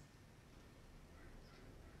place.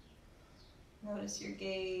 Notice your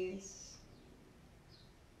gaze.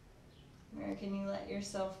 Where can you let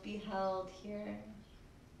yourself be held here?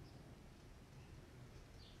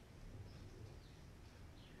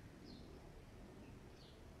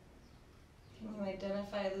 Can you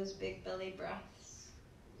identify those big belly breaths?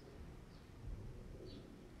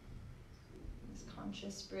 This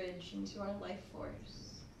conscious bridge into our life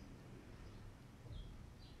force.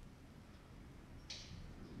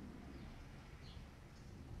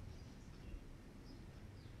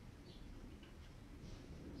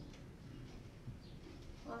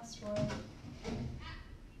 Last one.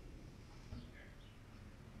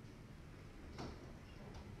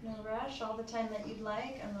 No rush, all the time that you'd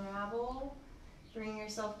like. Unravel. Bring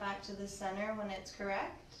yourself back to the center when it's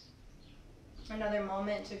correct. Another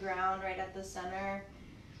moment to ground right at the center.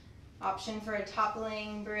 Option for a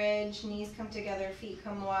toppling bridge. Knees come together, feet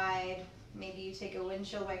come wide. Maybe you take a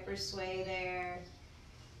windshield wiper sway there.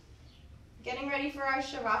 Getting ready for our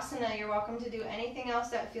Shavasana. You're welcome to do anything else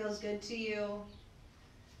that feels good to you.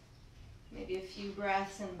 Maybe a few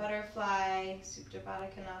breaths in butterfly, Supta Baddha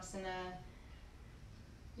Konasana.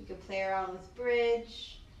 You could play around with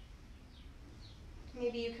bridge.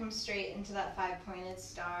 Maybe you come straight into that 5-pointed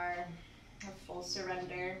star of full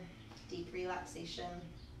surrender, deep relaxation.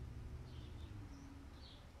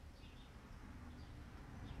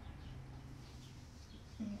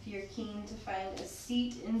 If you're keen to find a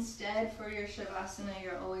seat instead for your Shavasana,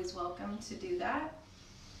 you're always welcome to do that.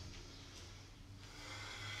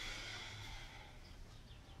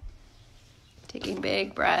 Taking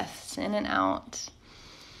big breaths in and out.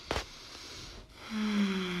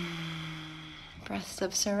 Breaths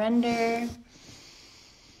of surrender.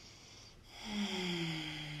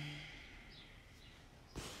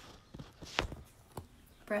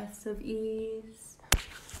 Breaths of ease.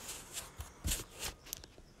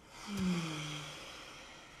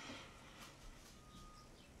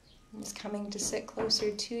 I'm just coming to sit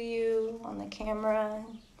closer to you on the camera.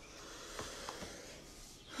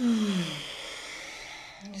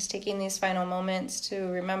 I'm just taking these final moments to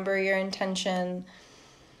remember your intention,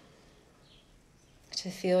 to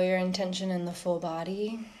feel your intention in the full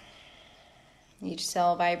body. Each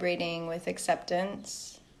cell vibrating with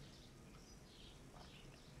acceptance,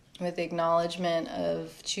 with acknowledgement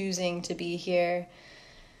of choosing to be here,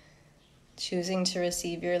 choosing to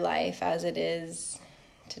receive your life as it is,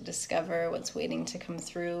 to discover what's waiting to come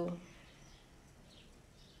through,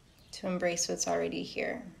 to embrace what's already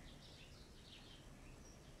here.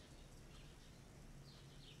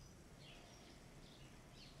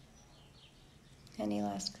 Any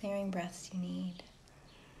last clearing breaths you need.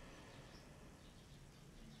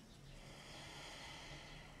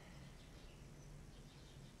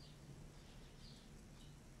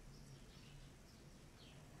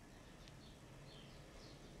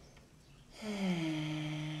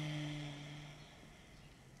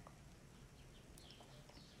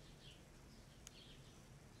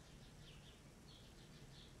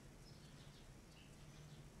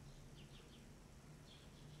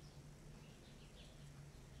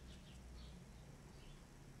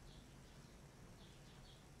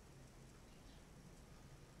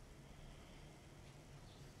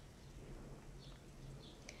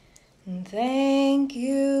 And thank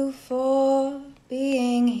you for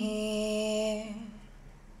being here.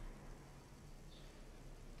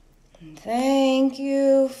 And thank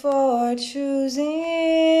you for choosing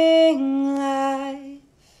life.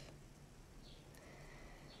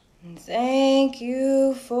 And thank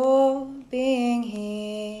you for being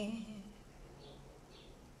here.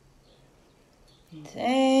 And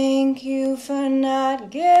thank you for not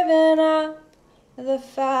giving up the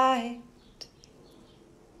fight.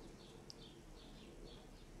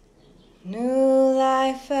 New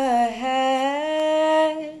life ahead.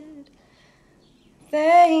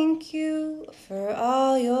 Thank you for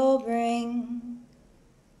all you'll bring.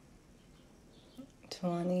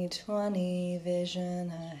 2020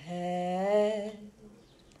 vision ahead.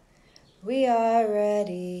 We are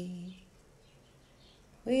ready.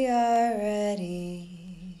 We are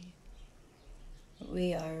ready.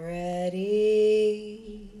 We are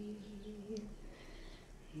ready.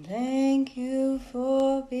 Thank you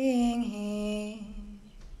for being here.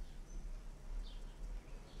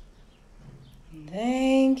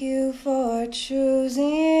 Thank you for choosing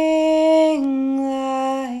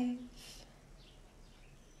life.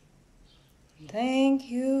 Thank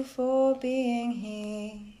you for being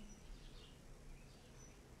here.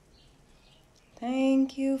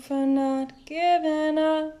 Thank you for not giving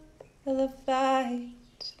up the fight.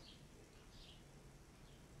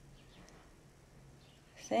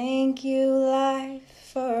 Thank you, life,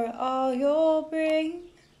 for all you'll bring.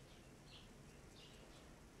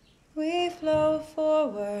 We flow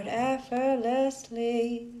forward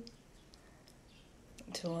effortlessly.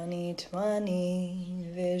 2020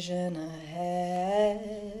 vision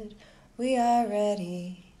ahead. We are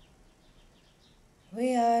ready.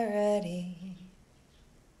 We are ready.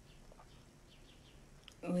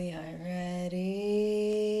 We are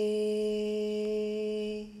ready.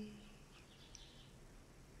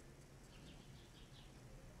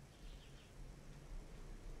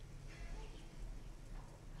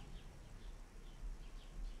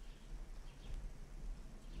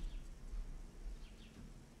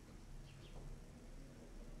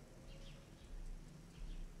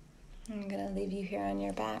 I'm going to leave you here on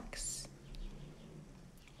your backs.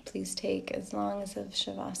 Please take as long as of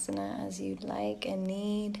Shavasana as you'd like and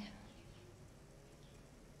need.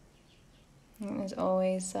 It is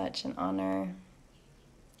always such an honor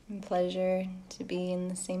and pleasure to be in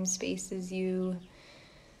the same space as you,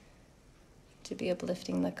 to be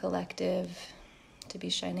uplifting the collective, to be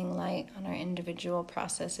shining light on our individual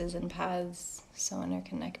processes and paths so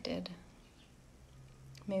interconnected.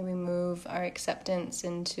 May we move our acceptance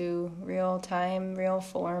into real time, real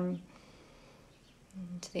form,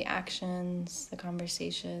 into the actions, the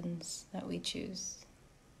conversations that we choose.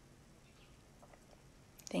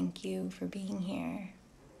 Thank you for being here.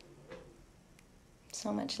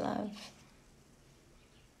 So much love.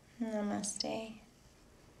 Namaste.